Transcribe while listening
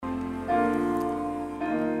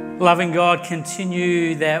Loving God,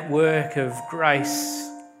 continue that work of grace,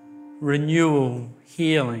 renewal,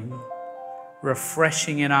 healing,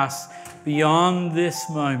 refreshing in us beyond this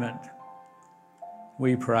moment,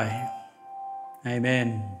 we pray.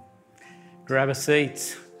 Amen. Grab a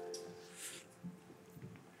seat.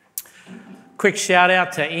 Quick shout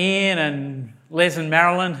out to Ian and Les and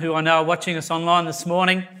Marilyn, who I know are watching us online this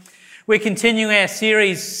morning. We're continuing our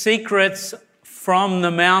series, Secrets from the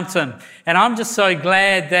Mountain. And I'm just so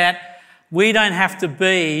glad that we don't have to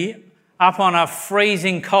be up on a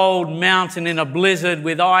freezing cold mountain in a blizzard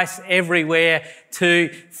with ice everywhere to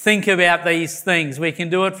think about these things. We can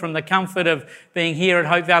do it from the comfort of being here at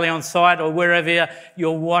Hope Valley on site or wherever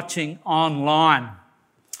you're watching online.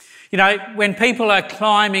 You know, when people are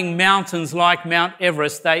climbing mountains like Mount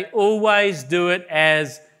Everest, they always do it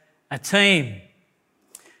as a team.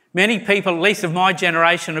 Many people, at least of my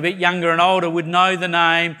generation, a bit younger and older, would know the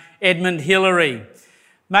name Edmund Hillary.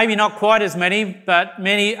 Maybe not quite as many, but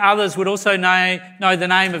many others would also know the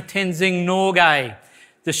name of Tenzing Norgay,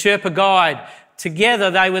 the Sherpa guide.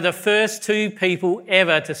 Together, they were the first two people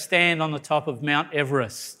ever to stand on the top of Mount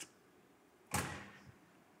Everest.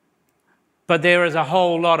 But there is a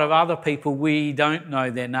whole lot of other people we don't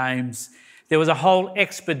know their names. There was a whole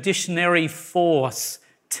expeditionary force,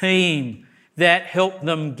 team, that helped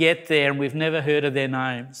them get there, and we've never heard of their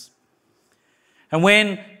names. And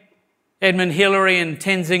when Edmund Hillary and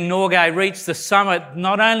Tenzing Norgay reached the summit,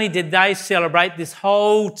 not only did they celebrate, this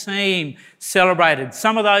whole team celebrated.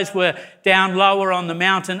 Some of those were down lower on the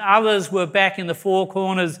mountain, others were back in the four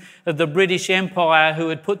corners of the British Empire who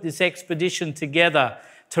had put this expedition together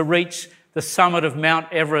to reach the summit of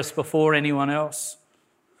Mount Everest before anyone else.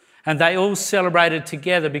 And they all celebrated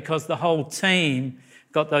together because the whole team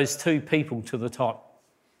got those two people to the top.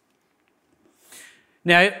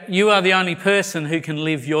 Now, you are the only person who can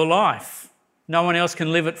live your life. No one else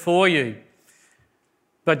can live it for you.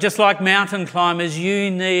 But just like mountain climbers,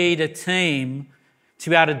 you need a team to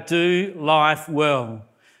be able to do life well,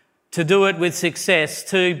 to do it with success,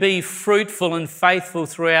 to be fruitful and faithful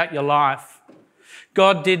throughout your life.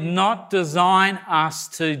 God did not design us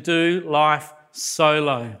to do life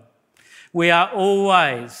solo. We are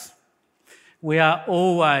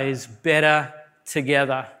always better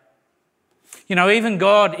together. You know, even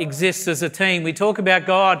God exists as a team. We talk about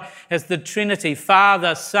God as the Trinity,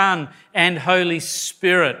 Father, Son, and Holy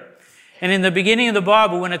Spirit. And in the beginning of the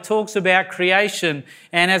Bible, when it talks about creation,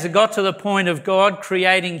 and as it got to the point of God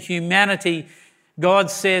creating humanity,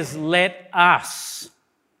 God says, let us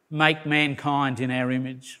make mankind in our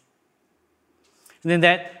image. And then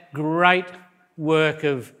that great work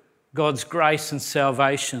of God's grace and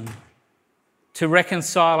salvation to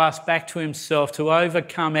reconcile us back to himself, to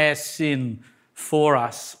overcome our sin for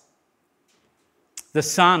us. The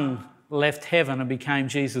Son left heaven and became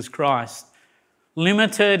Jesus Christ,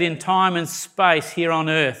 limited in time and space here on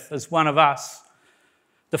earth as one of us.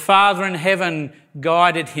 The Father in heaven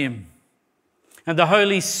guided him, and the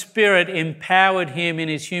Holy Spirit empowered him in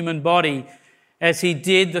his human body as he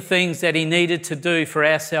did the things that he needed to do for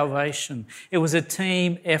our salvation. It was a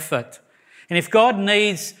team effort. And if God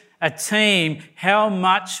needs a team, how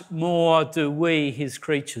much more do we, his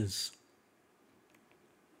creatures?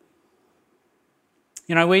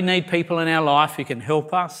 You know, we need people in our life who can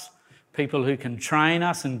help us, people who can train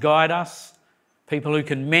us and guide us, people who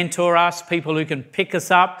can mentor us, people who can pick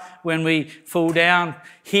us up when we fall down,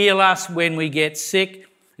 heal us when we get sick,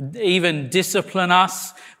 even discipline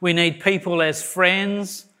us. We need people as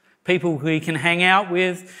friends, people who we can hang out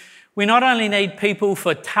with. We not only need people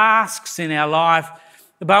for tasks in our life,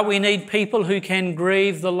 but we need people who can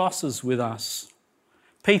grieve the losses with us,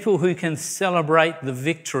 people who can celebrate the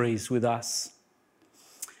victories with us.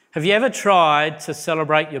 Have you ever tried to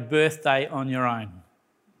celebrate your birthday on your own?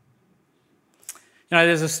 You know,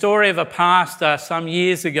 there's a story of a pastor some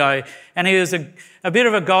years ago, and he was a bit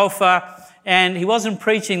of a golfer, and he wasn't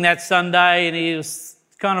preaching that Sunday, and he was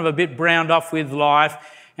kind of a bit browned off with life,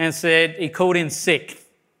 and said he called in sick.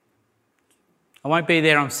 I won't be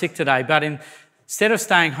there, I'm sick today, but instead of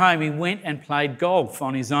staying home, he went and played golf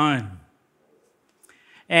on his own.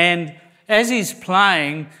 And as he's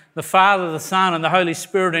playing, the Father, the Son, and the Holy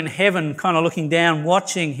Spirit in heaven kind of looking down,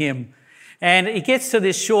 watching him. And he gets to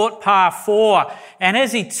this short par 4, and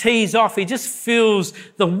as he tees off, he just feels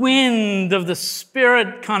the wind of the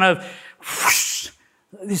Spirit kind of whoosh.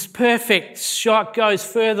 This perfect shot goes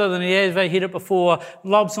further than he ever hit it before,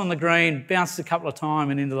 lobs on the green, bounces a couple of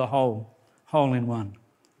times and into the hole in one.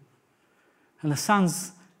 And the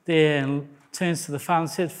son's there and turns to the father and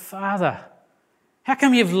says, Father, how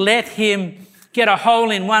come you've let him get a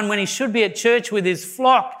hole in one when he should be at church with his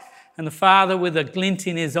flock? And the father, with a glint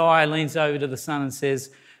in his eye, leans over to the son and says,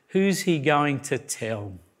 "Who's he going to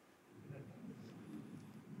tell?"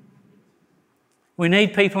 We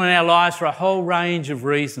need people in our lives for a whole range of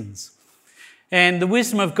reasons. And the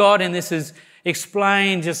wisdom of God in this is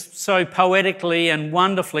explained just so poetically and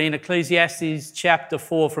wonderfully in Ecclesiastes chapter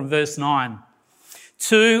 4 from verse 9.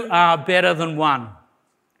 2 are better than 1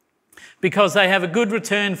 because they have a good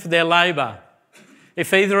return for their labour.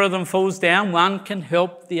 If either of them falls down, one can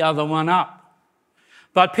help the other one up.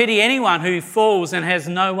 But pity anyone who falls and has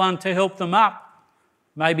no one to help them up.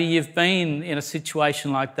 Maybe you've been in a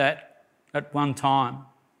situation like that at one time.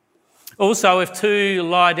 Also, if 2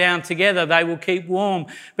 lie down together, they will keep warm.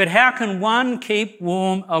 But how can one keep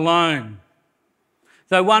warm alone?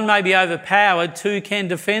 Though one may be overpowered, 2 can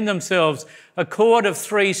defend themselves. A cord of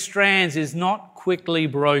 3 strands is not quickly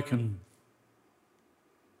broken.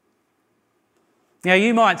 Now,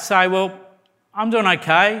 you might say, well, I'm doing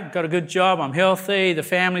okay, got a good job, I'm healthy, the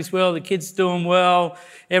family's well, the kids doing well,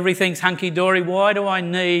 everything's hunky-dory. Why do I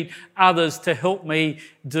need others to help me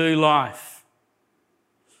do life?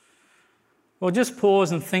 Well, just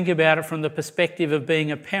pause and think about it from the perspective of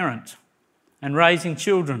being a parent and raising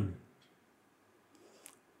children.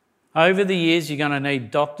 Over the years, you're going to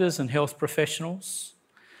need doctors and health professionals.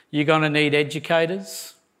 You're going to need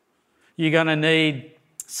educators. You're going to need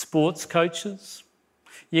sports coaches.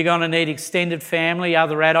 You're going to need extended family,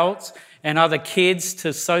 other adults and other kids to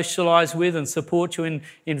socialise with and support you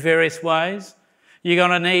in various ways. You're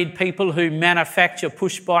going to need people who manufacture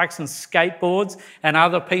push bikes and skateboards and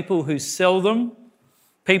other people who sell them,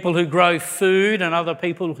 people who grow food and other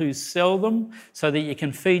people who sell them so that you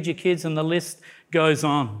can feed your kids, and the list goes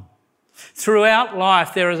on. Throughout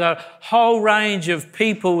life, there is a whole range of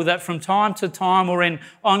people that from time to time or in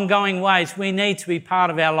ongoing ways we need to be part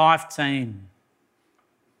of our life team.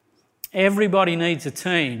 Everybody needs a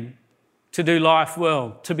team to do life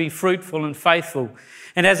well, to be fruitful and faithful.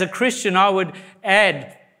 And as a Christian, I would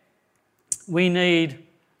add, we need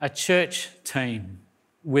a church team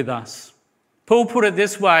with us. Paul put it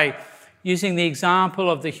this way, using the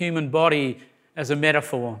example of the human body as a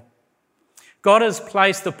metaphor. God has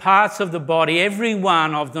placed the parts of the body, every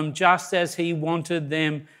one of them, just as he wanted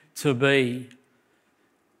them to be.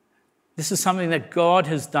 This is something that God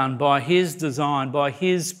has done by his design, by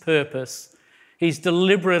his purpose. He's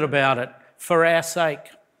deliberate about it for our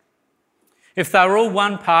sake. If they were all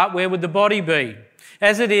one part, where would the body be?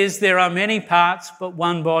 As it is, there are many parts, but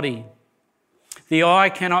one body. The eye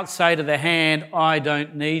cannot say to the hand, I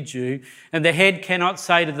don't need you, and the head cannot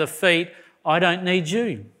say to the feet, I don't need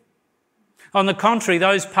you. On the contrary,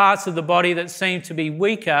 those parts of the body that seem to be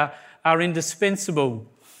weaker are indispensable.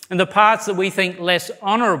 And the parts that we think less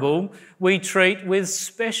honourable, we treat with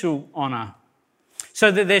special honour,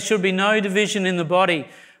 so that there should be no division in the body,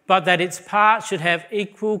 but that its parts should have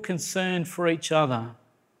equal concern for each other.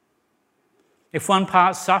 If one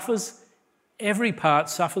part suffers, every part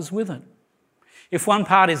suffers with it. If one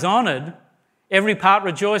part is honoured, every part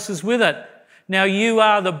rejoices with it. Now you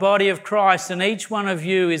are the body of Christ, and each one of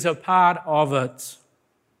you is a part of it.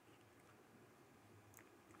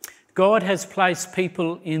 God has placed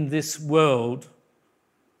people in this world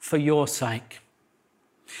for your sake.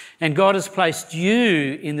 And God has placed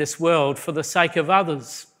you in this world for the sake of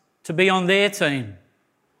others, to be on their team.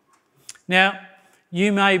 Now,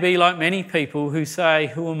 you may be like many people who say,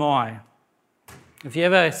 who am I? Have you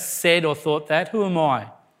ever said or thought that? Who am I?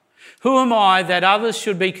 Who am I that others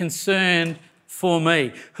should be concerned for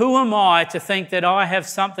me? Who am I to think that I have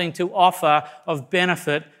something to offer of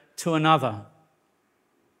benefit to another?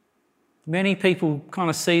 Many people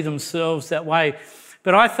kind of see themselves that way,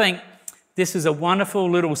 but I think this is a wonderful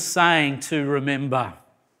little saying to remember.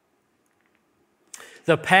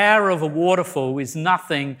 The power of a waterfall is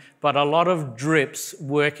nothing but a lot of drips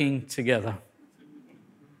working together.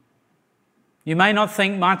 You may not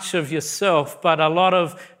think much of yourself, but a lot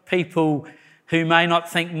of people who may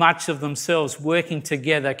not think much of themselves working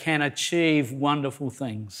together can achieve wonderful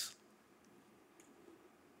things.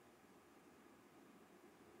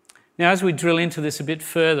 Now, as we drill into this a bit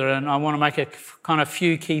further, and I want to make a kind of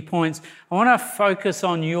few key points, I want to focus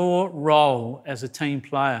on your role as a team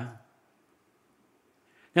player.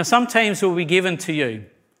 Now, some teams will be given to you.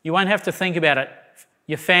 You won't have to think about it.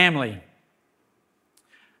 Your family.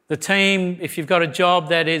 The team, if you've got a job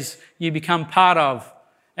that is you become part of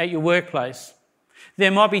at your workplace. There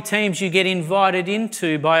might be teams you get invited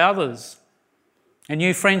into by others. A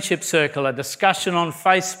new friendship circle, a discussion on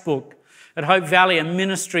Facebook, at Hope Valley, a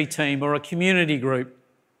ministry team or a community group.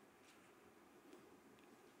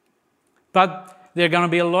 But there are going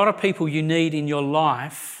to be a lot of people you need in your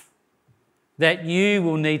life that you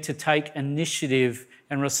will need to take initiative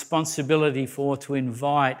and responsibility for to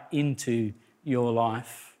invite into your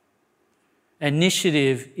life.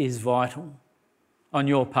 Initiative is vital on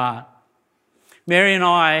your part. Mary and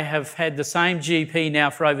I have had the same GP now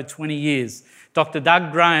for over 20 years, Dr.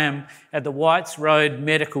 Doug Graham at the Whites Road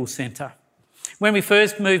Medical Centre. When we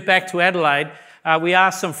first moved back to Adelaide, we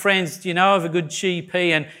asked some friends, do you know of a good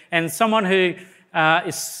GP and someone who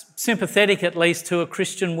is sympathetic at least to a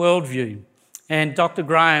Christian worldview? And Dr.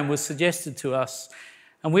 Graham was suggested to us.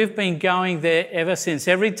 And we've been going there ever since.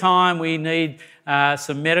 Every time we need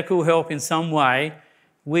some medical help in some way,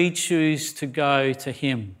 we choose to go to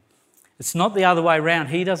him. It's not the other way around.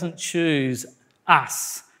 He doesn't choose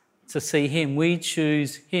us to see him. We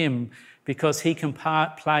choose him because he can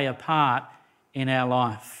play a part in our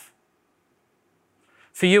life.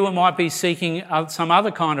 For you, it might be seeking some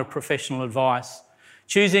other kind of professional advice,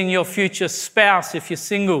 choosing your future spouse if you're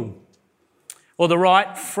single, or the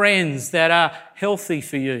right friends that are healthy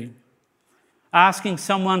for you, asking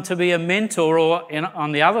someone to be a mentor, or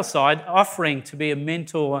on the other side, offering to be a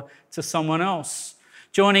mentor to someone else,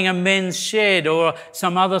 joining a men's shed or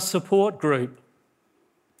some other support group,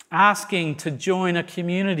 asking to join a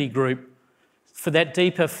community group for that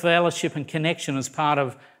deeper fellowship and connection as part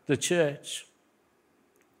of the church.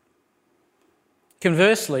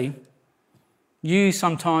 Conversely, you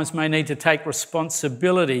sometimes may need to take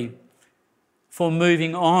responsibility for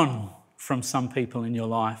moving on from some people in your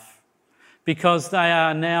life because they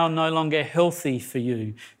are now no longer healthy for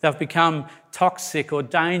you. They've become toxic or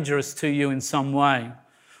dangerous to you in some way.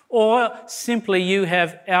 Or simply you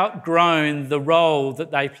have outgrown the role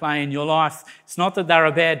that they play in your life. It's not that they're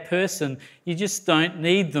a bad person, you just don't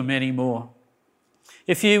need them anymore.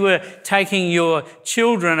 If you were taking your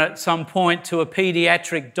children at some point to a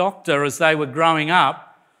paediatric doctor as they were growing up,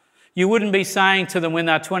 you wouldn't be saying to them when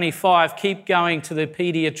they're 25, keep going to the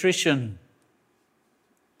paediatrician.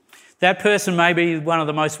 That person may be one of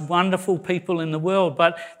the most wonderful people in the world,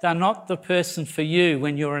 but they're not the person for you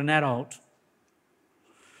when you're an adult.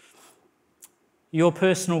 Your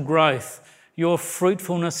personal growth, your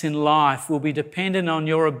fruitfulness in life will be dependent on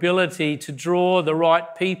your ability to draw the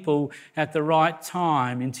right people at the right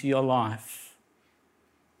time into your life.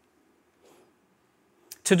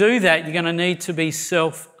 To do that, you're going to need to be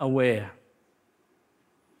self-aware.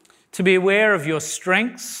 To be aware of your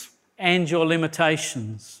strengths and your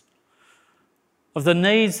limitations, of the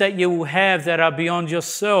needs that you will have that are beyond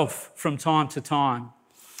yourself from time to time.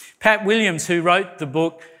 Pat Williams, who wrote the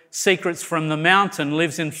book Secrets from the Mountain,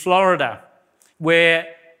 lives in Florida,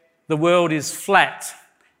 where the world is flat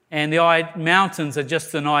and the mountains are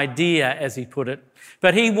just an idea, as he put it.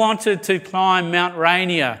 But he wanted to climb Mount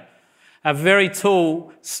Rainier, a very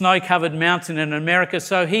tall, snow-covered mountain in America,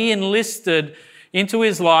 so he enlisted into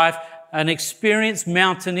his life an experienced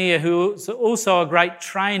mountaineer who was also a great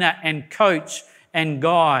trainer and coach and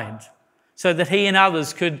guide, so that he and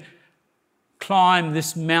others could climb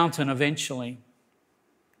this mountain eventually.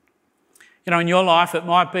 You know, in your life, it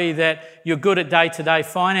might be that you're good at day-to-day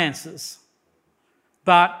finances,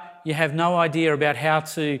 but you have no idea about how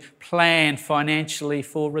to plan financially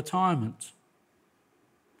for retirement.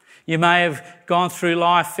 You may have gone through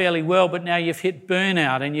life fairly well, but now you've hit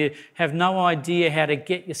burnout and you have no idea how to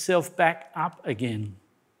get yourself back up again.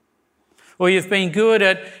 Or you've been good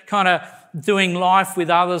at kind of doing life with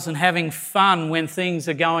others and having fun when things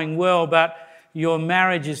are going well, but your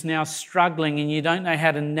marriage is now struggling and you don't know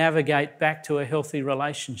how to navigate back to a healthy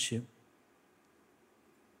relationship.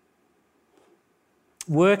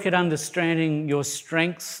 Work at understanding your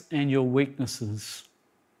strengths and your weaknesses.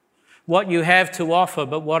 What you have to offer,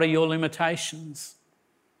 but what are your limitations?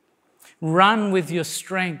 Run with your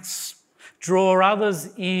strengths. Draw others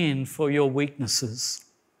in for your weaknesses.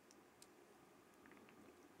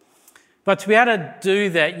 But to be able to do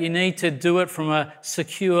that, you need to do it from a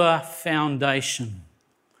secure foundation.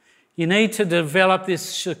 You need to develop this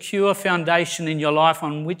secure foundation in your life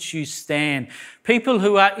on which you stand. People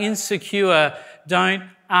who are insecure don't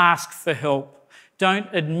ask for help, don't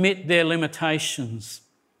admit their limitations,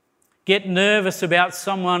 get nervous about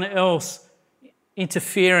someone else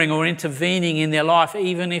interfering or intervening in their life,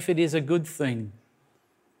 even if it is a good thing.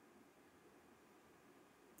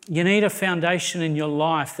 You need a foundation in your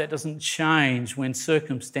life that doesn't change when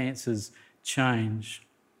circumstances change.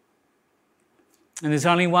 And there's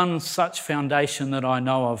only one such foundation that I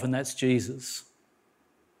know of, and that's Jesus.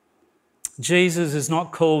 Jesus is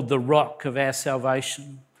not called the rock of our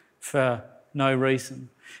salvation for no reason.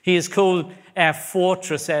 He is called our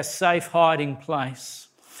fortress, our safe hiding place.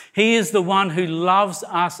 He is the one who loves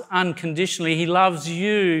us unconditionally. He loves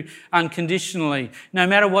you unconditionally. No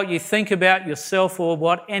matter what you think about yourself or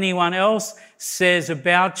what anyone else says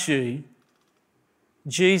about you,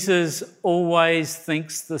 Jesus always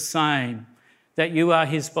thinks the same, that you are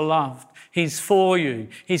his beloved. He's for you.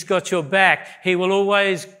 He's got your back. He will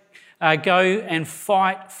always go and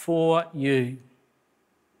fight for you.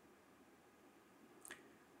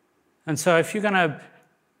 And so if you're going to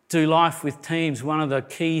do life with teams, one of the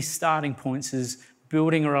key starting points is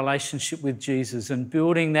building a relationship with Jesus and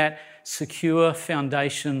building that secure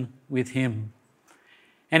foundation with him.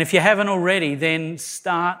 And if you haven't already, then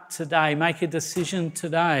start today. Make a decision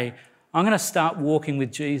today. I'm going to start walking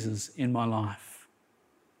with Jesus in my life.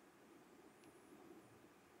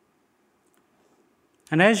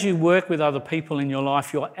 And as you work with other people in your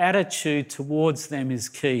life, your attitude towards them is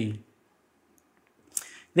key.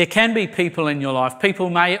 There can be people in your life, people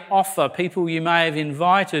may offer, people you may have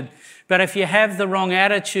invited, but if you have the wrong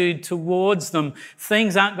attitude towards them,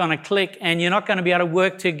 things aren't going to click and you're not going to be able to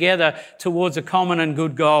work together towards a common and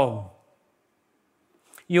good goal.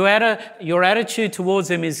 Your attitude towards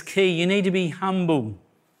them is key. You need to be humble.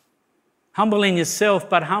 Humble in yourself,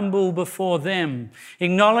 but humble before them,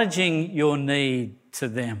 acknowledging your need to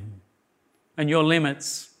them and your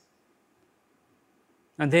limits.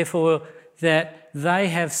 And therefore, that they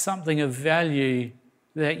have something of value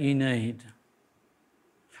that you need.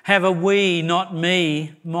 Have a we, not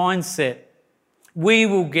me mindset. We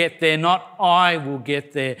will get there, not I will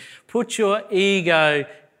get there. Put your ego,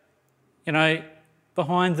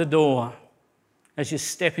 behind the door as you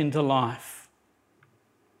step into life.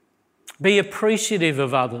 Be appreciative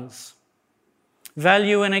of others.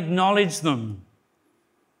 Value and acknowledge them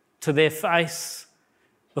to their face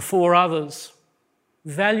before others.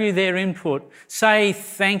 Value their input. Say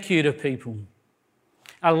thank you to people.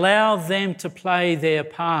 Allow them to play their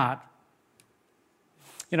part.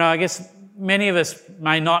 I guess many of us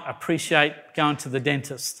may not appreciate going to the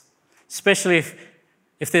dentist, especially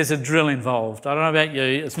if there's a drill involved. I don't know about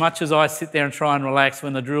you, as much as I sit there and try and relax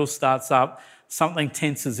when the drill starts up, something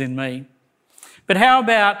tenses in me. But how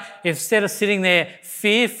about if instead of sitting there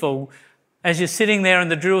fearful, as you're sitting there and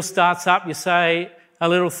the drill starts up, you say a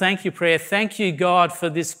little thank you prayer. Thank you, God, for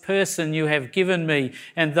this person you have given me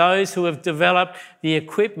and those who have developed the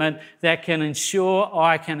equipment that can ensure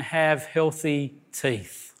I can have healthy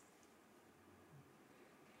teeth.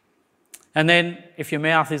 And then if your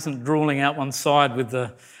mouth isn't drooling out one side with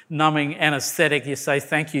the numbing anaesthetic, you say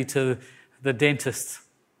thank you to the dentist.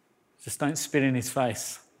 Just don't spit in his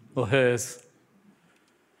face or hers.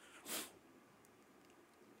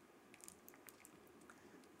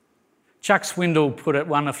 Chuck Swindoll put it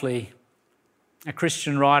wonderfully, a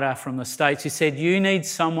Christian writer from the States. He said, you need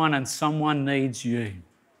someone and someone needs you.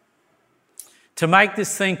 To make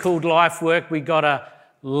this thing called life work, we've got to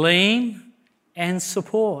lean and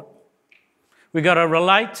support. We've got to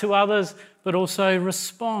relate to others, but also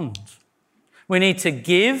respond. We need to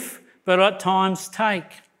give, but at times take.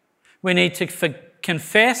 We need to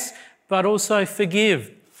confess, but also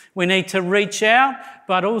forgive. We need to reach out,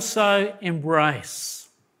 but also embrace.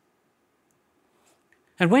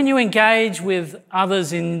 And when you engage with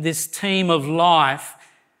others in this team of life,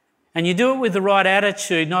 and you do it with the right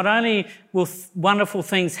attitude, not only will wonderful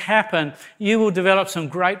things happen, you will develop some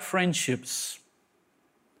great friendships.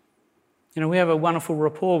 We have a wonderful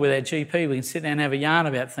rapport with our GP. We can sit down and have a yarn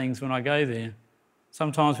about things when I go there.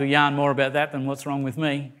 Sometimes we yarn more about that than what's wrong with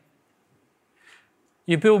me.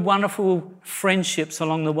 You build wonderful friendships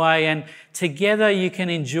along the way, and together you can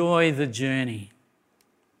enjoy the journey.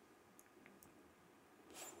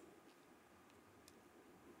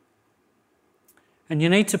 And you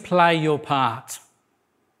need to play your part.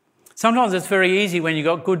 Sometimes it's very easy when you've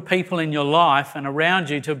got good people in your life and around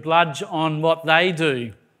you to bludge on what they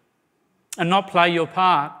do and not play your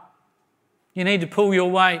part. You need to pull your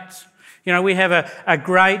weight. We have a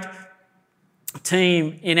great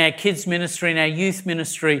team in our kids ministry and our youth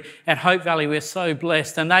ministry at Hope Valley. We're so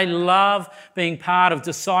blessed, and they love being part of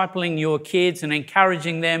discipling your kids and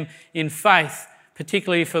encouraging them in faith,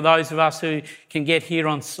 particularly for those of us who can get here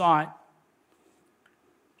on site.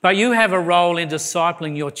 But you have a role in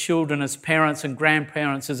discipling your children as parents and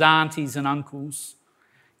grandparents, as aunties and uncles.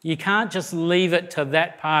 You can't just leave it to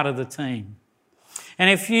that part of the team. And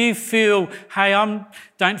if you feel, hey, I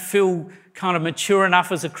don't feel kind of mature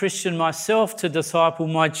enough as a Christian myself to disciple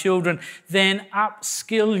my children, then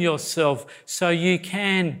upskill yourself so you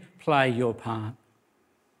can play your part.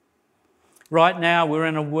 Right now, we're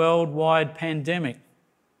in a worldwide pandemic.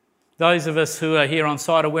 Those of us who are here on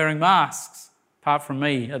site are wearing masks, apart from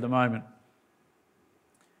me at the moment.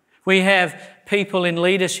 We have people in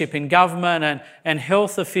leadership, in government and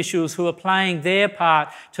health officials who are playing their part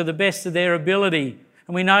to the best of their ability.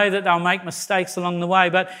 And we know that they'll make mistakes along the way,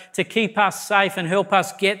 but to keep us safe and help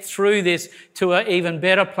us get through this to an even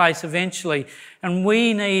better place eventually. And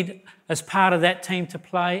we need, as part of that team, to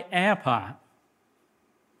play our part.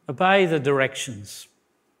 Obey the directions.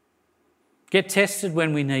 Get tested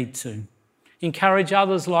when we need to. Encourage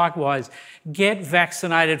others likewise. Get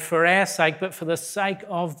vaccinated for our sake, but for the sake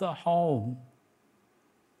of the whole.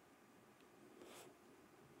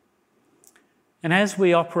 And as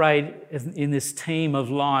we operate in this team of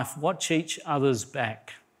life, watch each other's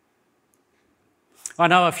back. I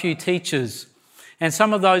know a few teachers, and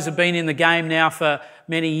some of those have been in the game now for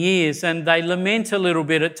many years, and they lament a little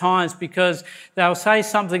bit at times because they'll say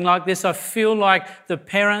something like this: I feel like the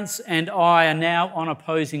parents and I are now on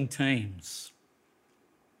opposing teams.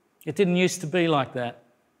 It didn't used to be like that.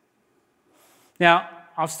 Now,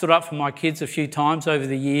 I've stood up for my kids a few times over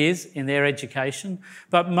the years in their education,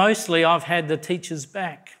 but mostly I've had the teachers'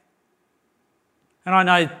 back. And I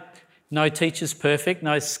know no teacher's perfect,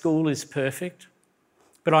 no school is perfect,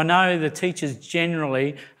 but I know the teachers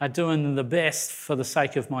generally are doing the best for the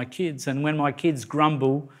sake of my kids. And when my kids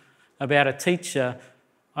grumble about a teacher,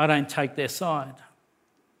 I don't take their side.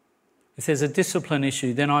 If there's a discipline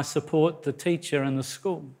issue, then I support the teacher and the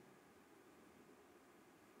school.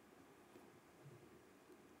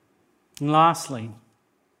 And lastly,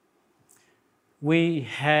 we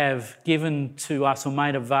have given to us or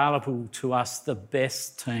made available to us the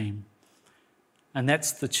best team, and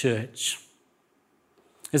that's the church.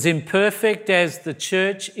 As imperfect as the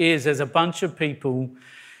church is as a bunch of people,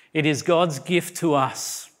 it is God's gift to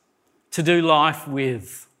us to do life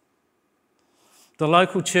with. The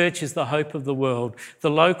local church is the hope of the world.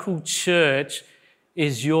 The local church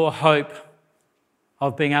is your hope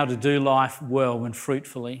of being able to do life well and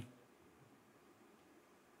fruitfully.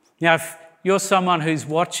 Now, if you're someone who's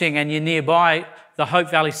watching and you're nearby the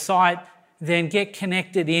Hope Valley site, then get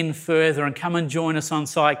connected in further and come and join us on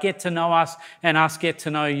site. Get to know us and us get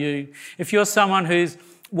to know you. If you're someone who's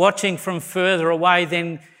watching from further away,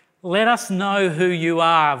 then let us know who you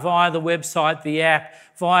are via the website, the app,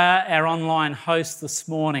 via our online host this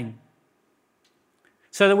morning,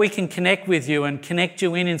 so that we can connect with you and connect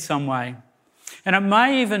you in some way. And it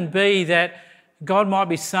may even be that God might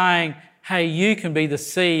be saying, hey, you can be the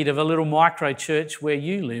seed of a little micro church where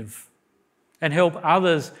you live and help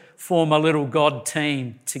others form a little God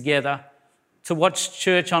team together, to watch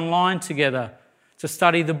church online together, to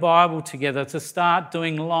study the Bible together, to start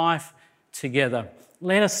doing life together.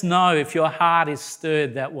 Let us know if your heart is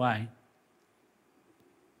stirred that way.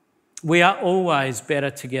 We are always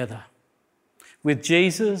better together with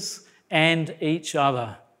Jesus and each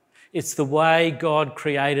other. It's the way God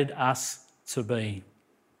created us to be.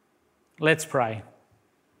 Let's pray.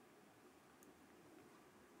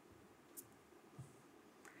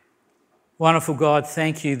 Wonderful God,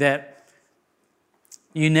 thank you that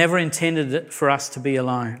you never intended it for us to be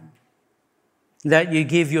alone, that you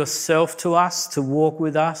give yourself to us to walk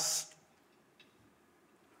with us.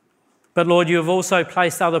 But Lord, you have also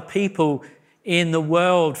placed other people in the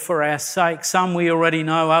world for our sake. Some we already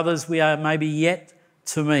know, others we are maybe yet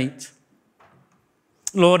to meet.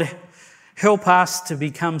 Lord, help us to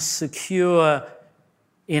become secure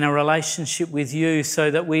in a relationship with you so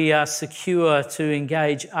that we are secure to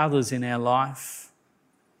engage others in our life.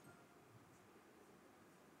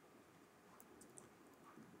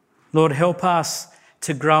 Lord, help us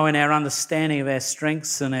to grow in our understanding of our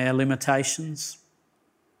strengths and our limitations,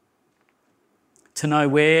 to know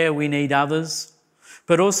where we need others,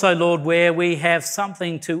 but also, Lord, where we have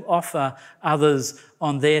something to offer others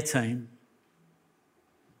on their team.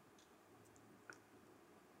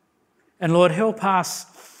 And Lord, help us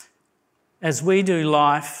as we do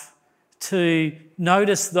life to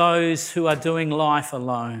notice those who are doing life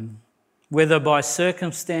alone, whether by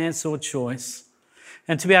circumstance or choice,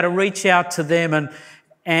 and to be able to reach out to them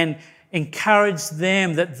and encourage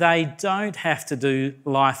them that they don't have to do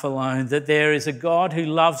life alone, that there is a God who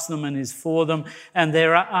loves them and is for them, and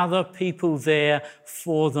there are other people there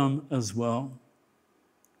for them as well.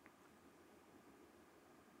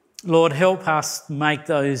 Lord, help us make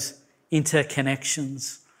those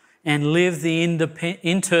interconnections and live the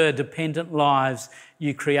interdependent lives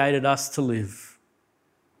you created us to live.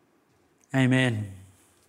 Amen.